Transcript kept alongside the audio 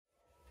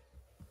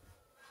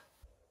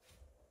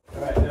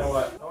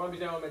I'll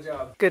be done with my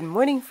job. Good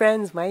morning,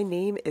 friends. My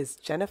name is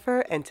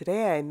Jennifer, and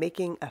today I'm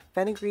making a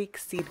Fenugreek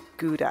Seed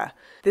Gouda.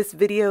 This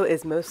video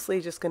is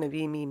mostly just going to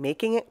be me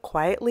making it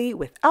quietly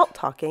without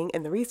talking,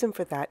 and the reason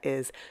for that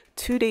is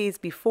 2 days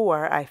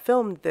before I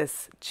filmed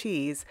this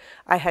cheese,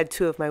 I had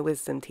 2 of my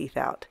wisdom teeth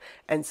out,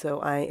 and so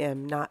I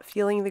am not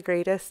feeling the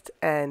greatest,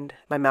 and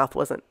my mouth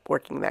wasn't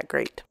working that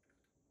great.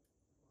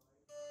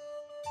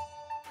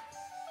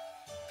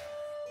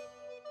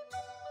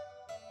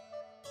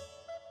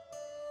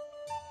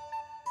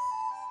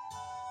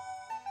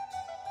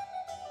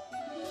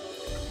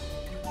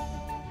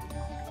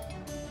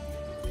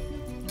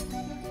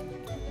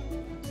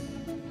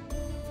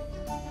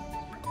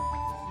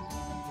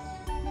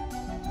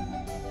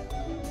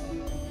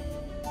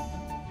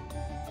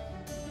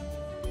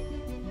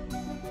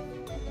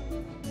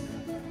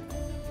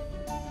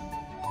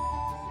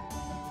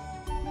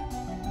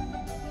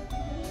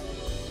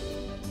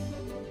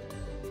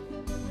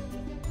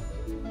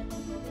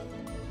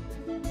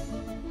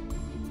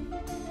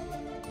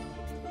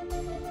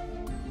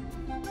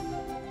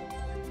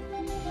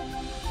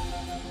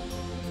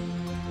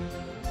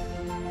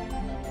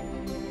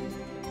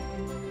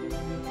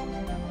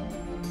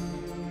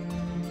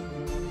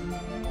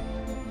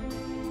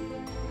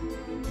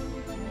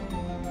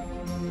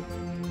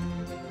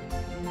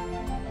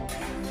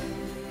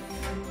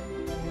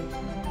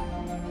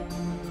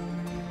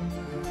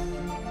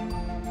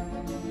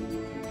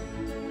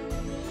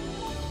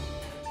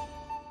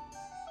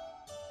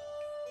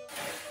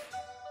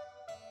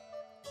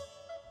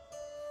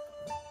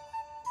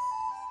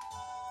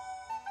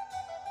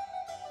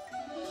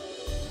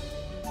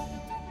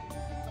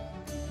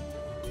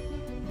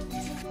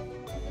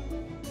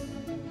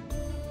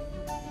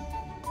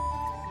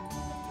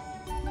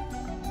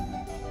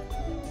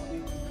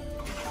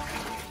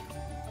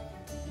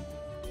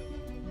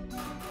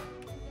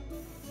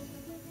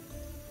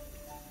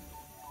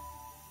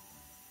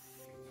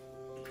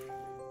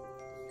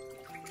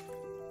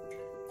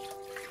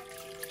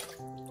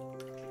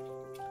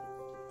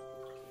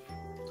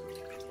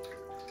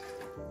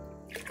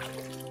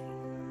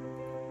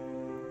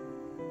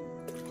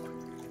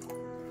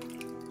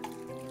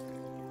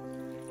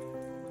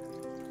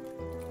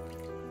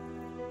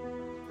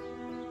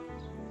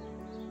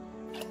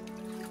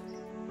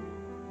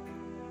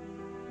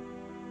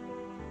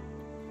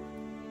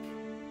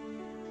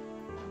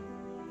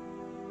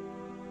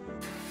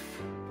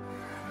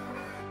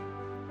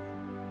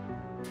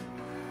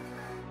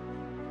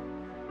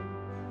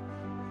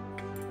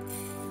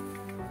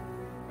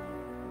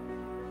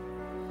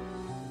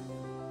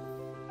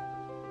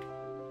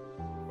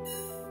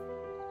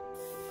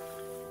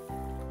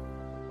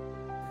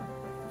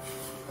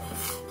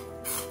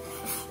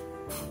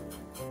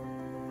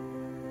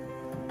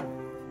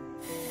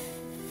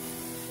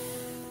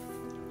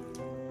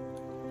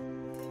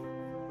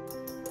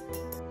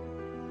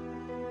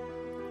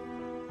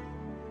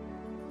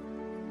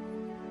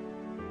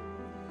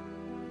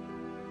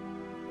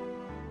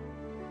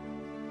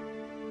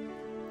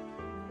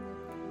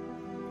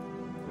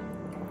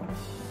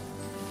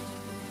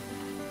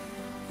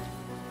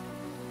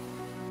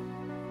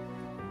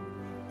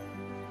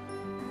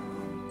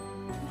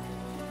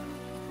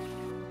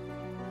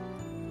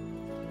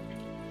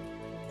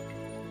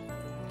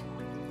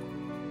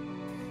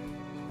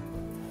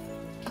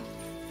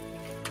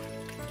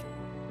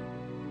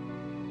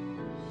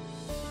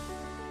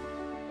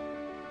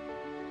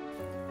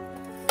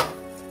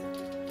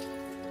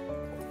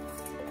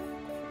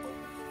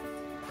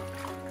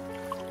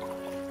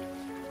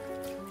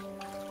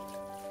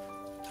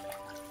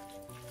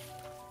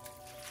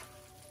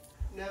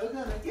 Never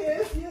gonna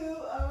give you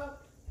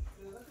up.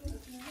 Never gonna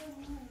turn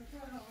you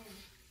down.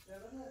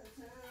 Never gonna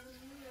turn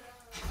you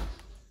down.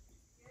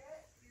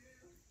 Get you.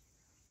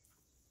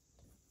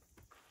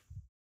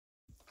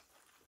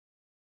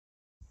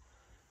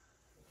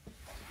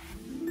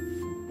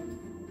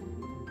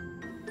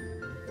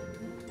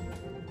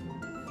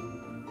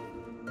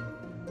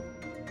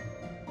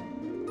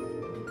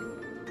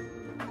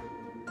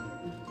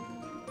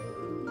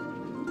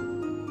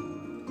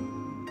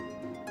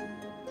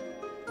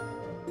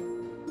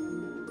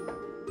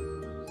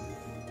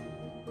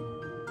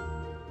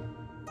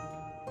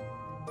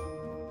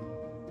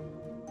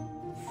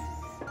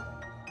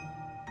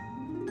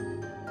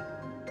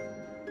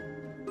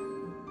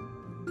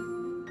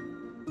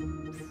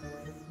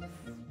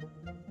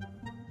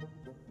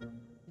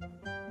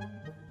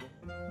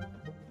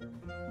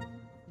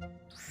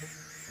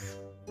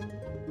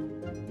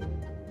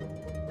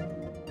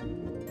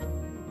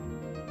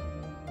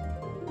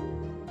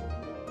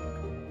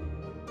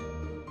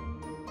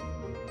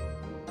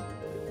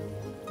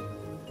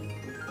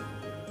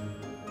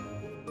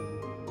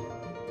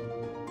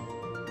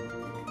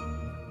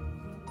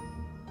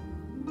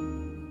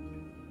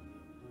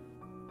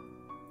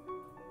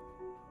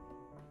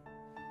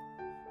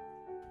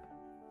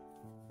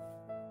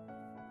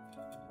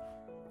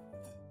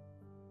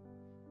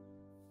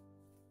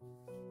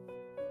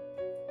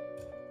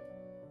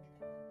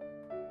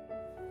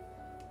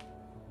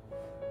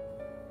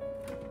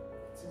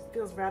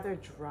 feels rather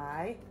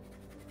dry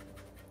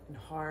and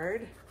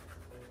hard.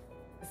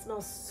 It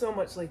smells so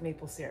much like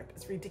maple syrup.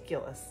 It's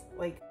ridiculous.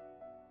 Like,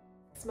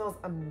 it smells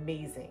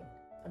amazing.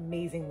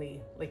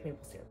 Amazingly like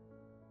maple syrup.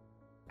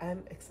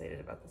 I'm excited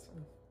about this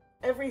one.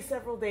 Every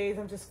several days,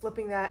 I'm just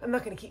flipping that. I'm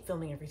not gonna keep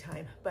filming every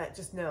time, but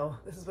just know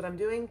this is what I'm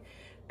doing.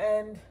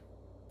 And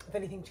if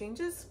anything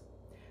changes,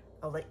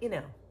 I'll let you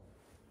know.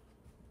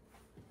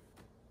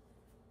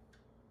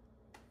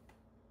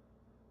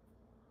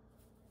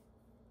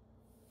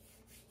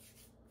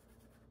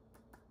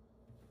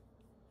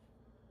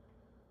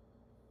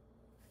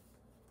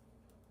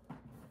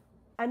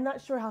 I'm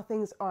not sure how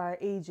things are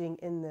aging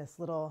in this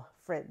little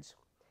fridge.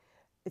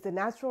 It's a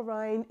natural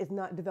rind. It's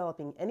not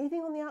developing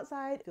anything on the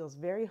outside. It feels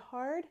very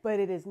hard, but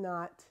it is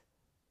not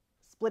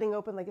splitting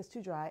open like it's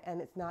too dry, and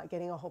it's not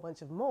getting a whole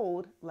bunch of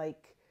mold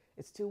like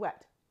it's too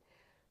wet.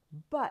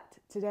 But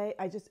today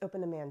I just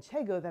opened a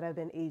manchego that I've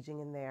been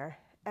aging in there,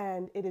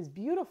 and it is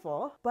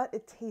beautiful, but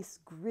it tastes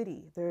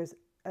gritty. There's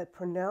a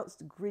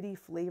pronounced gritty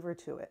flavor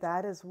to it.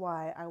 That is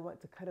why I want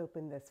to cut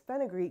open this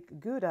Fenugreek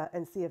Gouda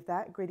and see if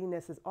that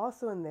grittiness is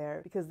also in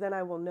there, because then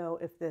I will know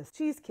if this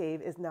cheese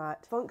cave is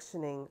not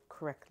functioning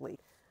correctly.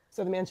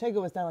 So the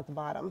manchego is down at the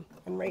bottom,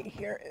 and right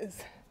here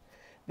is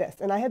this.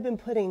 And I have been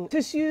putting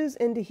tissues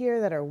into here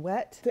that are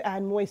wet to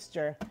add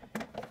moisture,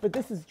 but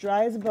this is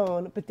dry as a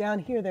bone, but down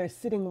here there's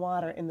sitting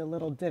water in the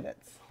little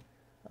divots.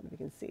 I don't know if you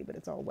can see, but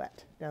it's all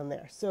wet down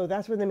there. So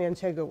that's where the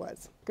manchego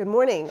was. Good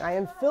morning, I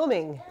am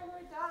filming.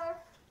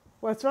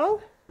 What's wrong?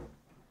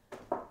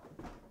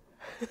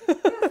 It's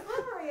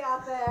slippery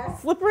out there.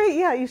 Slippery?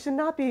 Yeah, you should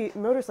not be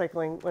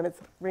motorcycling when it's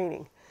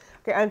raining.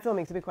 Okay, I'm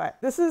filming, so be quiet.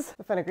 This is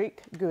the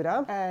Fenugreek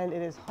Gouda, and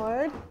it is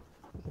hard.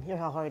 You can hear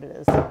how hard it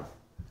is.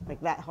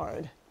 Like that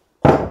hard.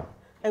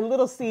 And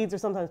little seeds are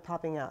sometimes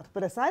popping out.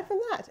 But aside from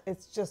that,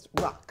 it's just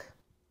rock.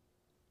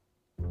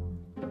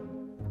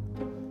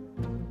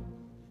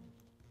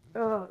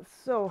 Oh, it's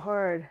so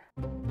hard.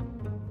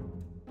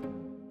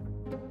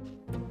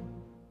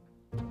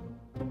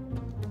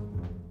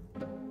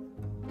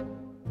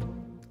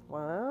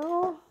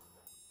 Well,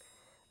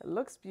 it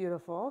looks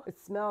beautiful. It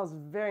smells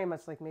very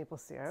much like maple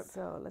syrup.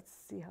 So let's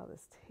see how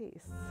this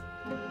tastes.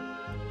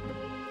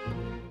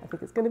 I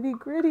think it's gonna be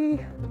gritty.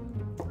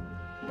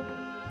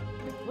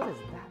 What is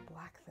that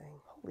black thing?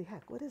 Holy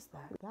heck, what is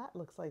that? That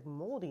looks like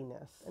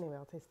moldiness. Anyway,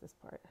 I'll taste this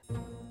part.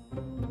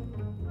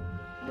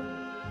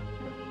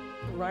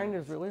 The rind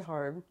is really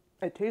hard.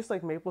 It tastes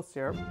like maple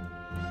syrup.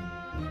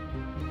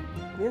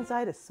 The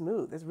inside is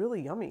smooth. It's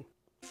really yummy.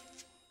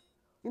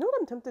 You know what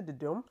I'm tempted to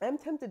do? I'm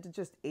tempted to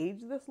just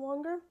age this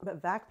longer,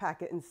 but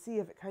backpack it and see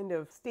if it kind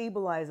of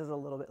stabilizes a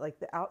little bit. Like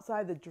the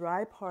outside, the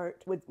dry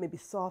part would maybe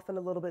soften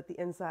a little bit. The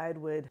inside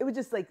would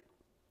just like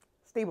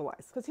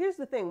stabilize. Because here's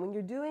the thing, when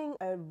you're doing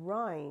a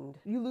rind,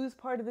 you lose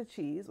part of the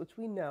cheese, which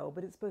we know,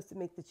 but it's supposed to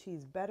make the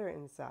cheese better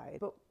inside.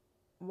 But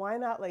why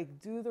not like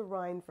do the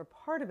rind for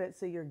part of it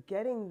so you're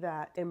getting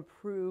that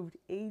improved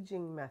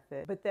aging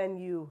method, but then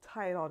you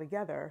tie it all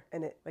together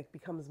and it like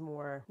becomes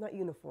more, not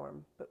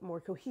uniform, but more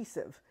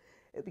cohesive.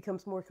 It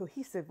becomes more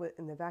cohesive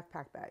in the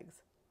backpack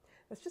bags.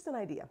 That's just an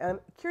idea. And I'm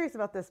curious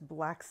about this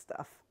black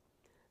stuff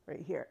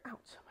right here.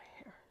 Ouch, my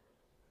hair.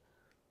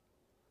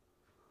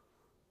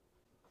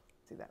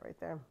 See that right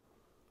there?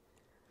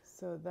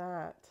 So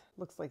that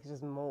looks like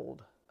just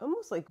mold.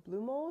 Almost like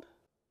blue mold.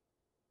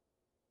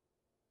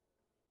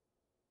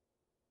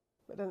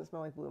 But it doesn't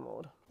smell like blue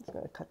mold. I'm just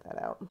gonna cut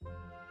that out.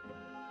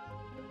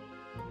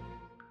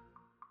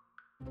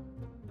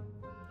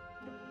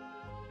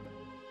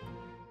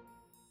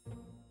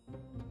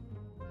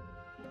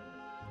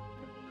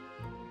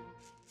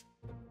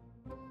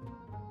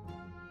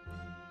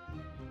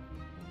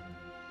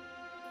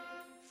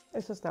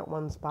 It's just that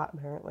one spot,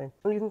 apparently.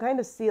 And you can kind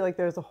of see like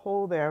there's a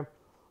hole there.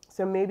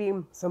 So maybe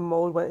some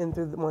mold went in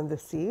through one of the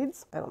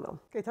seeds. I don't know.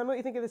 Okay, tell me what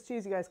you think of this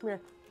cheese, you guys. Come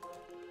here.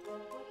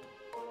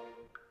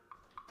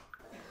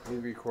 Are you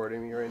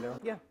recording me right now?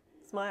 Yeah,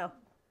 smile.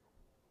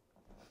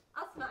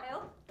 I'll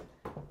smile.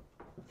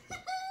 Can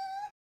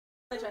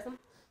I try some?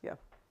 Yeah.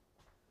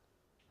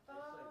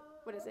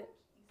 What is it?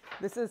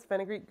 This is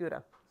Fenugreek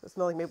Gouda. Does it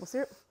smell like maple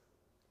syrup?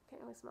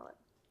 Can't really smell it.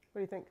 What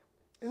do you think?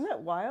 Isn't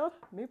that wild?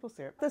 Maple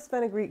syrup. This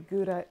Fenugreek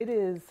Gouda, it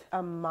is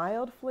a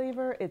mild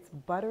flavor. It's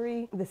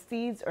buttery. The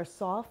seeds are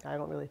soft. I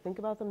don't really think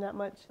about them that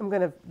much. I'm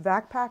gonna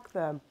backpack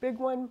the big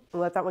one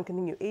and let that one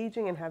continue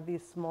aging and have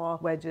these small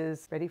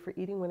wedges ready for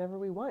eating whenever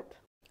we want.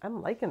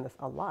 I'm liking this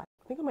a lot.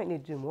 I think I might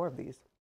need to do more of these.